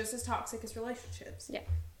can be just as toxic as relationships. Yeah.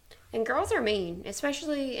 And girls are mean,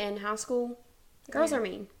 especially in high school. Girls are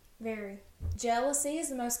mean. Very. Jealousy is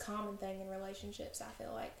the most common thing in relationships, I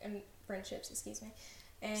feel like. And friendships, excuse me.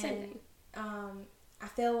 And same thing. I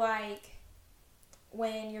feel like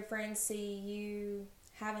when your friends see you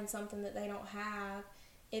having something that they don't have,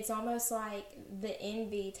 it's almost like the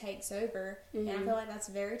envy takes over. And I feel like that's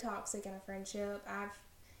very toxic in a friendship. I've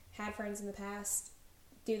had friends in the past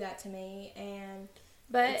do that to me, and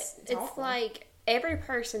it's like every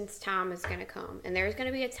person's time is going to come, and there's going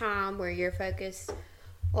to be a time where you're focused,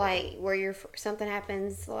 like where something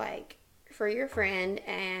happens, like for your friend,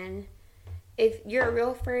 and if you're a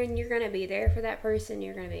real friend, you're going to be there for that person.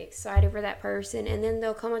 You're going to be excited for that person. And then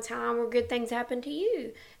there'll come a time where good things happen to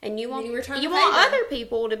you. And you want other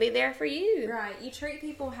people to be there for you. Right. You treat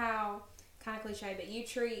people how, kind of cliche, but you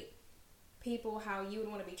treat people how you would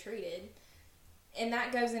want to be treated. And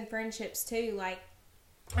that goes in friendships too. Like,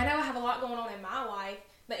 I know I have a lot going on in my life,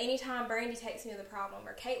 but anytime Brandy takes me with a problem,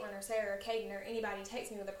 or Caitlin or Sarah or Caden or anybody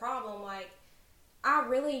takes me with a problem, like, I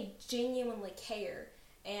really genuinely care.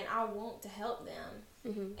 And I want to help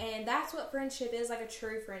them. And that's what friendship is, like a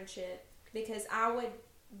true friendship. Because I would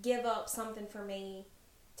give up something for me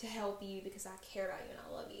to help you because I care about you and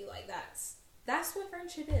I love you. Like, that's what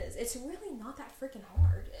friendship is. It's really not that freaking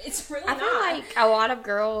hard. It's really not. I feel like a lot of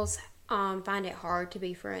girls find it hard to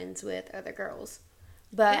be friends with other girls.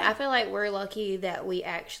 But I feel like we're lucky that we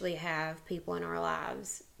actually have people in our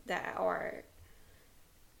lives that are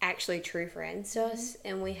actually true friends to us.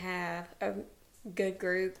 And we have a good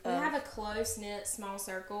group. We have a close-knit, small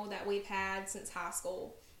circle that we've had since high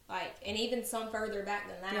school. Like, and even some further back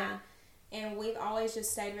than that. Yeah. And we've always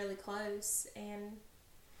just stayed really close. And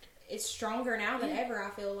it's stronger now than ever, I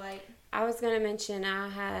feel like. I was going to mention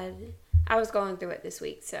I was going through it this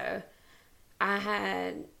week, so I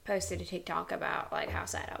had posted a TikTok about, like, how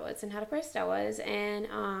sad I was and how depressed I was. And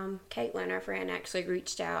Caitlin, our friend, actually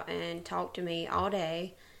reached out and talked to me all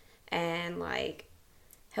day and, like,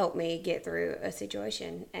 helped me get through a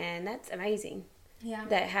situation. And that's amazing. Yeah.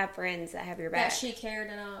 That have friends that have your back. That she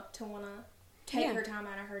cared enough to want to take her time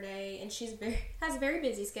out of her day. And she's has a very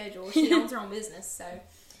busy schedule. She owns her own business, so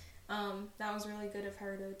that was really good of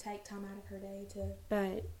her to take time out of her day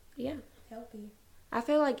to help you. I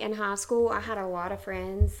feel like in high school, I had a lot of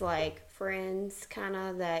friends, like friends kind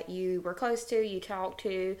of that you were close to, you talked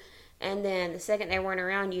to, and then the second they weren't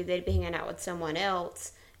around you, they'd be hanging out with someone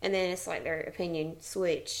else, and then it's like their opinion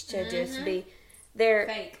switched to just be, they're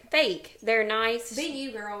fake. They're nice. Be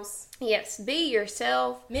you, girls. Yes, be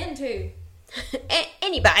yourself. Men too.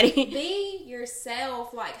 Anybody. Be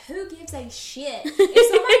yourself. Like, who gives a shit if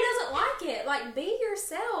somebody doesn't like it? Like, be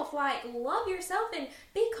yourself. Like, love yourself and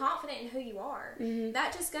be confident in who you are. Mm-hmm.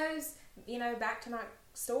 That just goes, back to my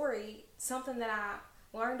story. Something that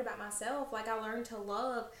I learned about myself. Like, I learned to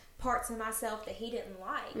love parts of myself that he didn't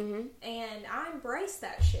like. Mm-hmm. And I embrace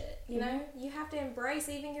that shit. You know? You have to embrace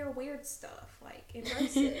even your weird stuff. Like,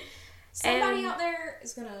 embrace it. Somebody out there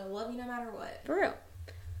is going to love you no matter what. For real.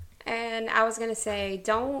 And I was going to say,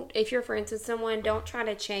 if you're friends with someone, don't try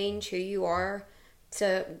to change who you are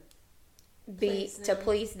to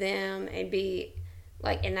please them and be,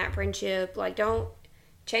 like, in that friendship. Like, don't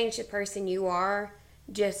change the person you are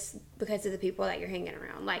just because of the people that you're hanging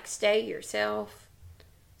around. Like, stay yourself.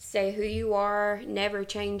 Stay who you are. Never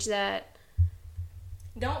change that.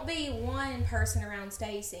 Don't be one person around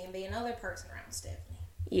Stacy and be another person around Stephanie.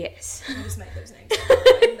 Yes. I just make those names up.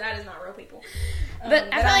 That is not real people. But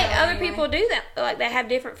I feel like other people do that. Like, they have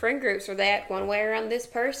different friend groups where they act one way around this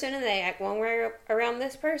person and they act one way around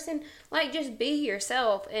this person. Like, just be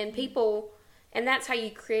yourself and people, and that's how you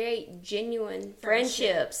create genuine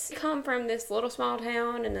friendships. Come from this little small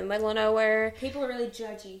town in the middle of nowhere. People are really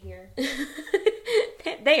judgy here.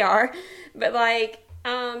 They are. But, like,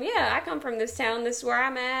 I come from this town. This is where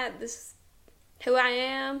I'm at. This is who I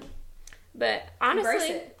am. But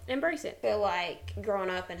honestly, embrace it. I feel like growing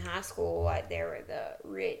up in high school, like, there were the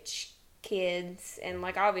rich kids, and,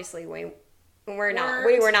 like, obviously we were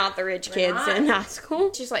not the rich kids in high school.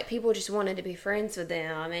 It's just like people just wanted to be friends with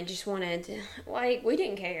them and just wanted to, like, we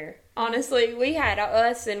didn't care. Honestly, we had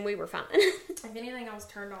us and we were fine. If anything, I was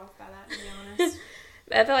turned off by that, to be honest.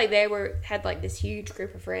 I feel like they had like this huge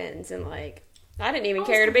group of friends, and like I didn't even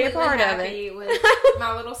care to be a part of it. With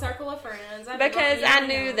my little circle of friends. Because I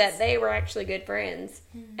knew that they were actually good friends.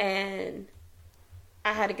 Mm-hmm. And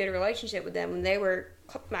I had a good relationship with them. And they were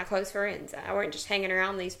my close friends. I weren't just hanging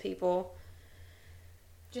around these people.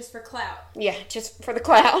 Just for clout. Yeah, just for the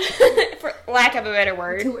clout. For lack of a better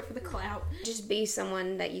word. Do it for the clout. Just be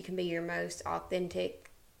someone that you can be your most authentic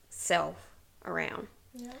self around.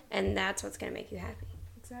 Yeah. And that's what's going to make you happy.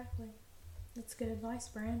 Exactly. That's good advice,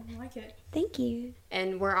 Bran. I like it. Thank you.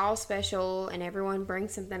 And we're all special, and everyone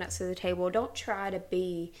brings something else to the table. Don't try to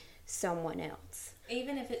be someone else.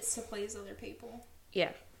 Even if it's to please other people.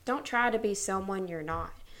 Yeah. Don't try to be someone you're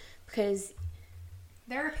not. Because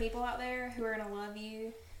there are people out there who are going to love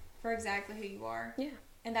you for exactly who you are. Yeah.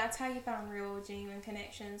 And that's how you find real, genuine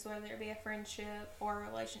connections, whether it be a friendship or a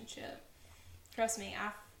relationship. Trust me,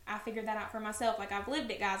 I figured that out for myself. Like, I've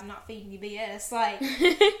lived it, guys. I'm not feeding you BS. Like,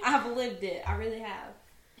 I've lived it. I really have.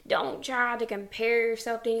 Don't try to compare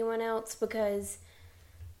yourself to anyone else, because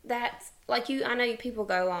that's, like, I know people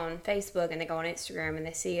go on Facebook and they go on Instagram and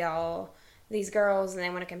they see all these girls and they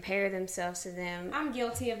want to compare themselves to them. I'm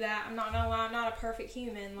guilty of that. I'm not going to lie. I'm not a perfect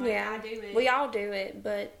human. Like, yeah, I do it. We all do it,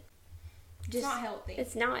 but it's not healthy.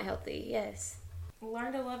 It's not healthy, yes.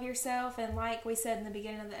 Learn to love yourself, and like we said in the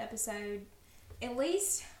beginning of the episode, at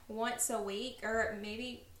least once a week, or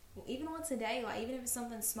maybe even once a day, like, even if it's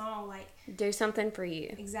something small, like, do something for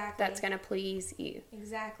you. Exactly. That's going to please you.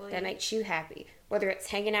 Exactly. That makes you happy. Whether it's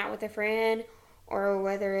hanging out with a friend, or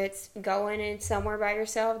whether it's going in somewhere by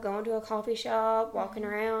yourself, going to a coffee shop, walking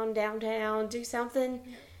around downtown, do something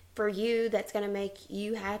for you that's going to make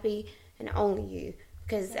you happy, and only you.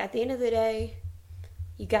 Because at the end of the day,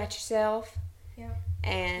 you got yourself. Yeah.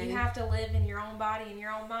 And you have to live in your own body and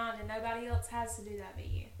your own mind, and nobody else has to do that but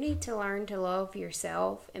you. You need to learn to love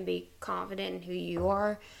yourself and be confident in who you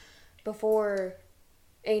are before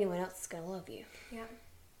anyone else is going to love you. Yeah.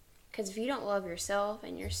 Because if you don't love yourself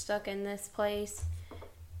and you're stuck in this place,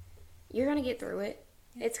 you're going to get through it.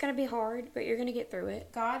 Yeah. It's going to be hard, but you're going to get through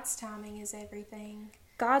it. God's timing is everything.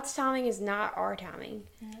 God's timing is not our timing.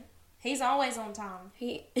 Mm-hmm. He's always on time.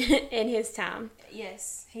 In His time.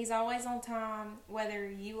 Yes. He's always on time, whether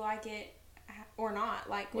you like it or not.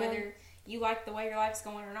 Like, whether you like the way your life's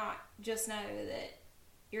going or not. Just know that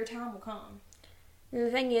your time will come. And the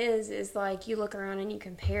thing is like, you look around and you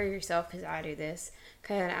compare yourself, because I do this.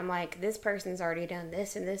 Because I'm like, this person's already done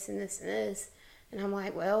this and this and this and this. And I'm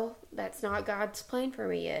like, well, that's not God's plan for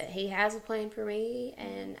me yet. He has a plan for me,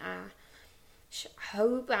 and I'm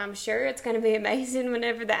sure it's going to be amazing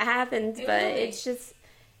whenever that happens, but it's just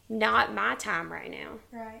not my time right now.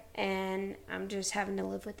 Right. And I'm just having to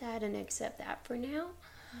live with that and accept that for now.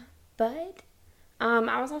 But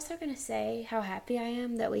I was also going to say how happy I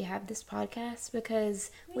am that we have this podcast,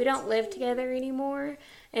 because we don't live together anymore,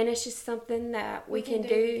 and it's just something that we can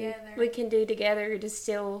do. We can do together to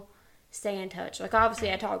still stay in touch. Like,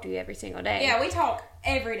 obviously, I talk to you every single day. Yeah, we talk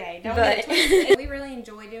every day. Don't get it twisted. We really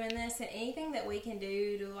enjoy doing this, and anything that we can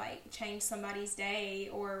do to, like, change somebody's day,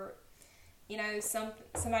 or, you know,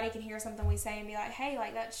 somebody can hear something we say and be like, hey,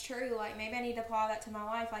 like, that's true. Like, maybe I need to apply that to my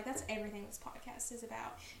life. Like, that's everything this podcast is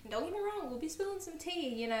about. And don't get me wrong, we'll be spilling some tea,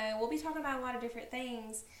 you know. We'll be talking about a lot of different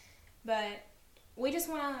things, but we just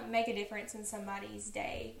want to make a difference in somebody's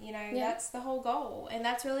day. You know, That's the whole goal. And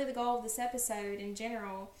that's really the goal of this episode in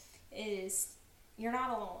general, is you're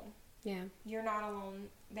not alone. Yeah. You're not alone.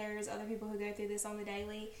 There's other people who go through this on the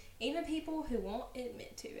daily, even people who won't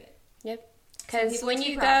admit to it. Yep. Because when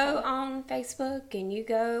you go on Facebook and you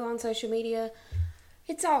go on social media,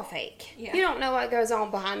 it's all fake. Yeah. You don't know what goes on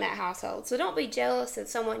behind that household. So don't be jealous of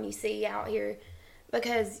someone you see out here,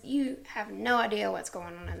 because you have no idea what's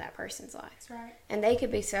going on in that person's life. That's right. And they could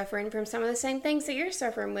be suffering from some of the same things that you're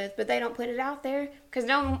suffering with, but they don't put it out there, because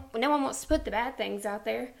no one wants to put the bad things out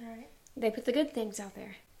there. Right. They put the good things out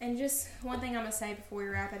there. And just one thing I'm going to say before we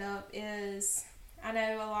wrap it up is, I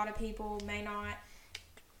know a lot of people may not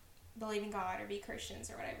believe in God or be Christians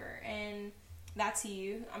or whatever, and that's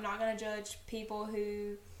you. I'm not going to judge people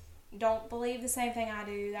who don't believe the same thing I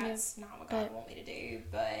do. That's not what God want me to do,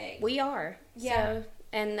 but we are. Yeah. So,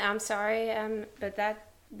 and I'm sorry, but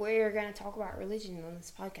we're going to talk about religion on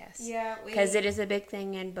this podcast. Yeah. Because it is a big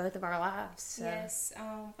thing in both of our lives. So. Yes.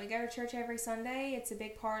 We go to church every Sunday. It's a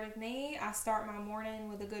big part of me. I start my morning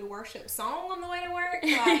with a good worship song on the way to work.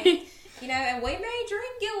 Like, you know, and we may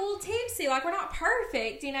get a little tipsy. Like, we're not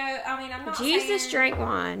perfect, you know. I mean, I'm not Jesus drank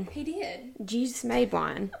wine. He did. Jesus made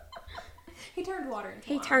wine. He turned water into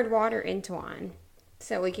wine. He turned water into wine.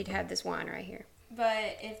 So we could have this wine right here.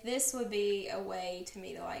 But if this would be a way to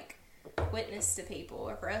me to, like, witness to people,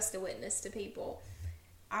 or for us to witness to people,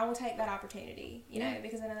 I will take that opportunity, you know,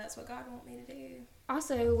 because I know that's what God wants me to do.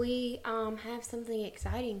 Also, we have something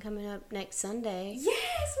exciting coming up next Sunday.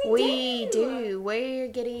 Yes, we do. We're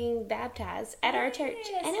getting baptized at our church,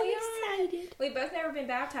 and I'm excited. We've both never been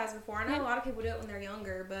baptized before. I know a lot of people do it when they're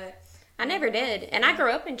younger, but I never did, and I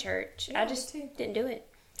grew up in church. I just didn't do it.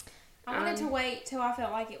 I wanted to wait till I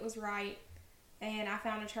felt like it was right. And I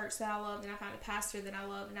found a church that I loved, and I found a pastor that I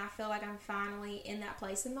loved, and I feel like I'm finally in that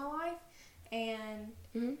place in my life.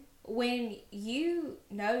 And when you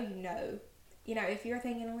know, if you're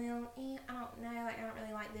thinking, well, I don't know, like, I don't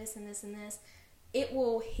really like this and this and this, it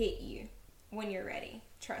will hit you when you're ready.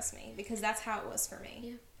 Trust me, because that's how it was for me.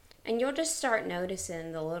 Yeah. And you'll just start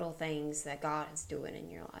noticing the little things that God is doing in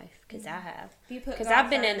your life, because I have. Because I've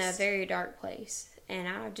been in a very dark place. And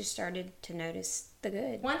I just started to notice the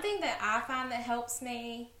good. One thing that I find that helps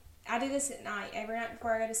me, I do this at night, every night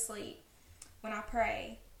before I go to sleep. When I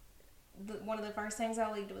pray, one of the first things I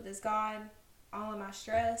lead with is, God, all of my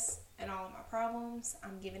stress and all of my problems,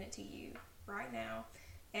 I'm giving it to you right now.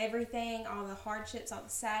 Everything, all the hardships, all the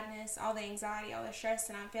sadness, all the anxiety, all the stress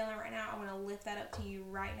that I'm feeling right now, I want to lift that up to you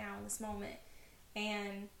right now in this moment.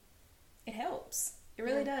 And it helps. It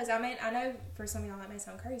really does. I mean, I know for some of y'all that may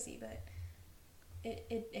sound crazy, but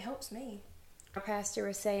it helps me. Our pastor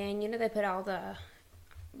was saying,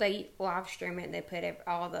 they live stream it and they put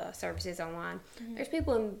all the services online. Mm-hmm. There's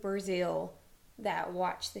people in Brazil that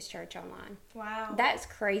watch this church online. Wow. That's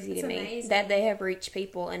crazy to me. Amazing. That they have reached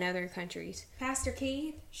people in other countries. Pastor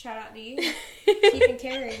Keith, shout out to you. Keith and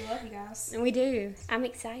Carrie, love you guys. And we do. I'm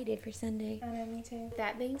excited for Sunday. I know, me too.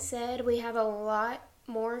 That being said, we have a lot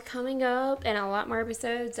more coming up and a lot more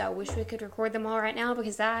episodes. I wish we could record them all right now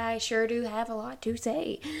because I sure do have a lot to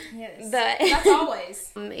say. Yes. But that's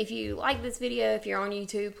always. If you like this video, if you're on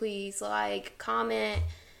YouTube, please like, comment,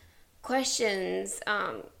 questions,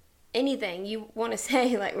 anything you want to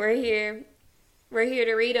say. Like, we're here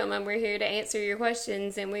to read them, and we're here to answer your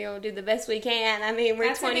questions, and we'll do the best we can. I mean, we're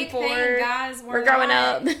That's 24, a big thing, guys. We're growing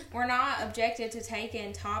up. We're not objected to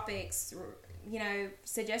taking topics,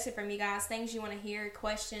 suggested from you guys, things you want to hear,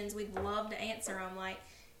 questions. We'd love to answer them. Like,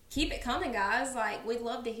 keep it coming, guys. Like, we'd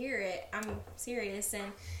love to hear it. I'm serious.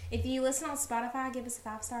 And if you listen on Spotify, give us a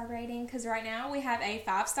 5-star rating, because right now we have a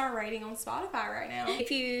 5-star rating on Spotify right now.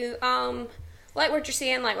 If you like what you're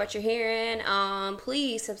seeing, like what you're hearing,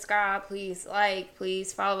 please subscribe, please like,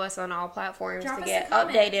 please follow us on all platforms to get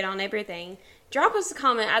updated on everything. Drop us a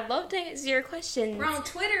comment. I'd love to answer your questions. We're on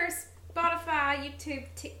Twitter, Spotify, YouTube,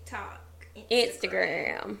 TikTok,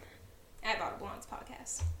 Instagram. At Bottle Blondes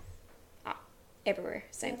Podcast. Everywhere.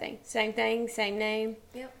 Same thing. Same thing, same name.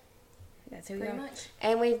 Yep. That's who we Pretty are. much.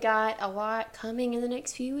 And we've got a lot coming in the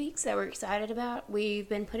next few weeks that we're excited about. We've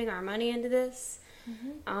been putting our money into this.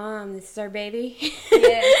 Mm-hmm. This is our baby.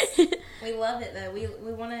 Yes. We love it, though.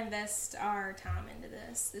 We want to invest our time into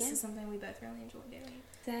this. This is something we both really enjoy doing.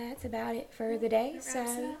 That's about it for the day.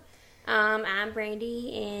 So, I'm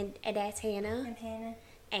Brandy, and that's Hannah. I'm Hannah.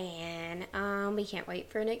 And we can't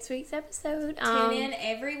wait for next week's episode. Tune in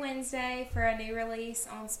every Wednesday for a new release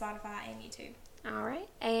on Spotify and YouTube. All right.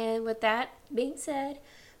 And with that being said,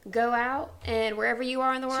 go out, and wherever you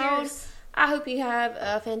are in the world, cheers. I hope you have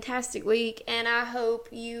a fantastic week, and I hope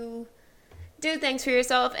you do things for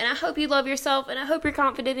yourself, and I hope you love yourself, and I hope you're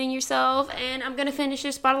confident in yourself. And I'm going to finish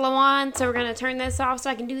this bottle of wine, so we're going to turn this off so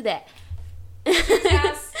I can do that. Cheers,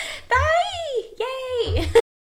 guys.